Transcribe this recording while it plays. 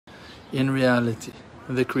In reality,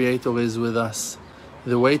 the Creator is with us.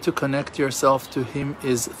 The way to connect yourself to Him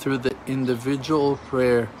is through the individual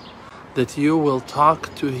prayer, that you will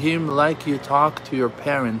talk to Him like you talk to your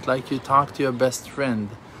parent, like you talk to your best friend,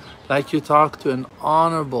 like you talk to an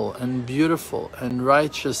honorable and beautiful and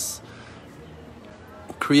righteous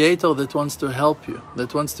Creator that wants to help you,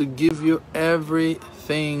 that wants to give you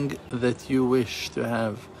everything that you wish to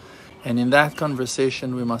have. And in that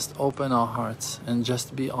conversation we must open our hearts and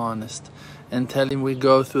just be honest and tell Him we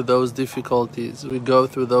go through those difficulties, we go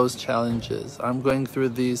through those challenges. I'm going through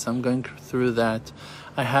this, I'm going through that.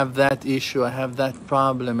 I have that issue, I have that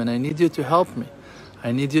problem, and I need you to help me.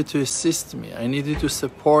 I need you to assist me. I need you to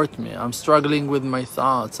support me. I'm struggling with my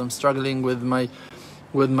thoughts. I'm struggling with my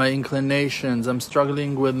inclinations. I'm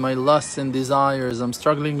struggling with my lusts and desires. I'm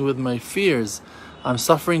struggling with my fears. I'm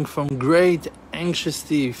suffering from great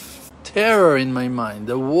anxiety, terror in my mind,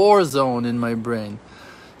 a war zone in my brain.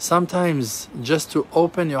 Sometimes just to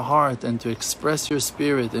open your heart and to express your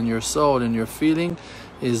spirit and your soul and your feeling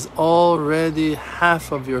is already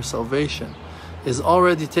half of your salvation, is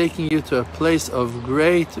already taking you to a place of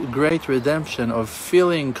great redemption, of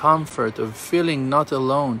feeling comfort, of feeling not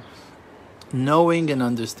alone, knowing and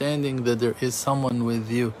understanding that there is someone with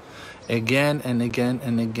you. Again and again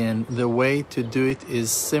and again. The way to do it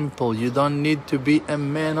is simple. You don't need to be a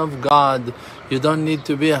man of God. You don't need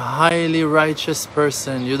to be a highly righteous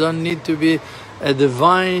person. You don't need to be a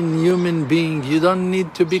divine human being. You don't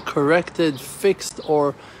need to be corrected, fixed,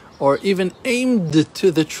 or even aimed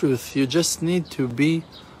to the truth. You just need to be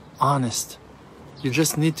honest. You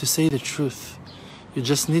just need to say the truth. You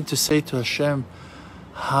just need to say to Hashem,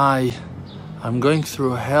 "Hi, I'm going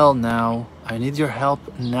through hell now. I need your help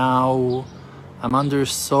now. I'm under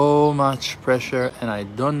so much pressure and I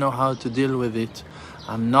don't know how to deal with it.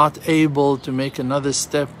 I'm not able to make another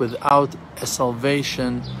step without a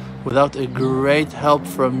salvation, without a great help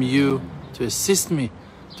from you to assist me,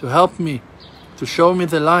 to help me, to show me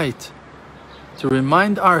the light." To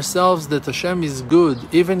remind ourselves that Hashem is good.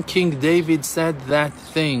 Even King David said that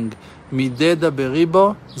thing. Mideda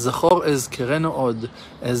beribo, zachor ezkerenu od.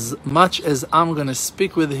 As much as I'm going to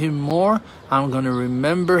speak with him more, I'm going to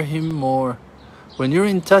remember him more. When you're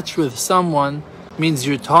in touch with someone, means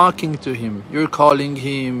you're talking to him, you're calling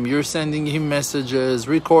him, you're sending him messages,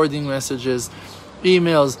 recording messages,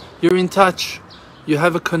 emails. You're in touch. You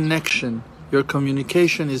have a connection. Your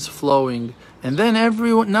communication is flowing. And then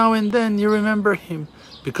every now and then you remember him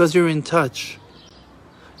because you're in touch.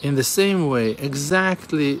 In the same way,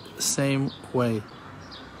 exactly same way,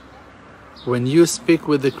 when you speak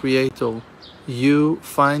with the Creator, you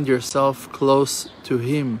find yourself close to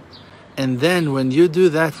Him. And then when you do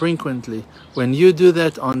that frequently, when you do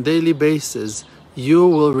that on daily basis, you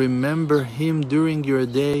will remember Him during your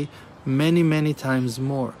day many times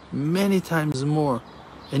more, many times more.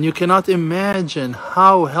 And you cannot imagine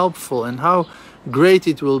how helpful and how great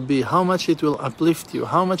it will be, how much it will uplift you,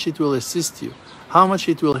 how much it will assist you, how much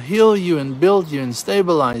it will heal you and build you and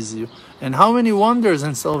stabilize you, and how many wonders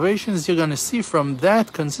and salvations you're going to see from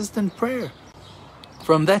that consistent prayer,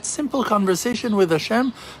 from that simple conversation with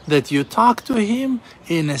Hashem, that you talk to Him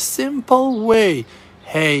in a simple way.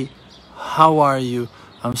 Hey, how are you?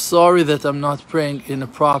 I'm sorry that I'm not praying in a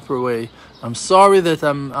proper way. I'm sorry that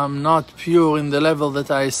I'm not pure in the level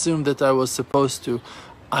that I assumed that I was supposed to.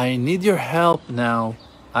 I need your help now.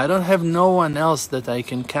 I don't have no one else that I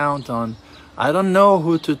can count on. I don't know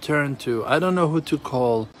who to turn to. I don't know who to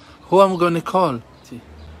call. Who I'm going to call?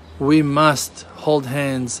 We must hold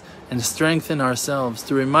hands and strengthen ourselves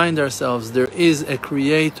to remind ourselves there is a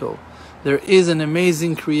Creator. There is an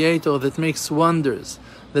amazing Creator that makes wonders,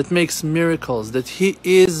 that makes miracles, that He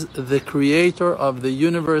is the Creator of the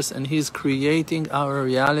universe and He's creating our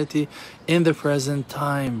reality in the present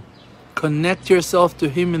time. Connect yourself to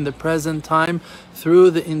Him in the present time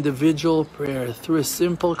through the individual prayer, through a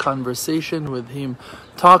simple conversation with Him.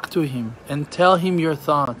 Talk to Him and tell Him your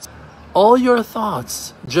thoughts. All your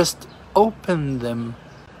thoughts, just open them.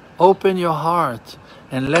 Open your heart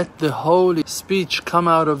and let the holy speech come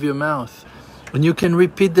out of your mouth. When you can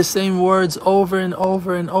repeat the same words over and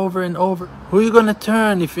over and over and over. Who are you going to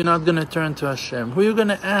turn if you're not going to turn to Hashem? Who are you going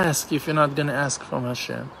to ask if you're not going to ask from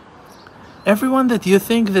Hashem? Everyone that you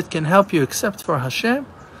think that can help you except for Hashem,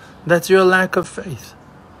 that's your lack of faith.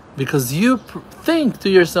 Because you think to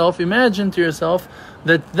yourself, imagine to yourself,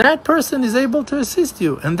 that that person is able to assist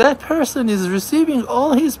you. And that person is receiving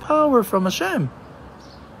all his power from Hashem.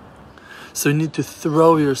 So you need to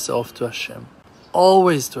throw yourself to Hashem.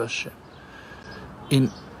 Always to Hashem. In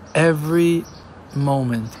every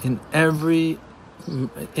moment, in every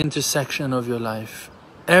intersection of your life,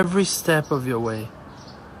 every step of your way.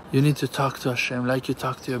 You need to talk to Hashem like you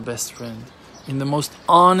talk to your best friend, in the most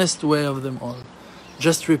honest way of them all.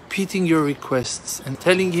 Just repeating your requests and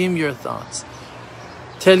telling Him your thoughts,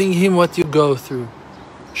 telling Him what you go through,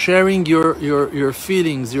 sharing your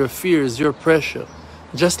feelings, your fears, your pressure.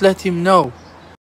 Just let Him know.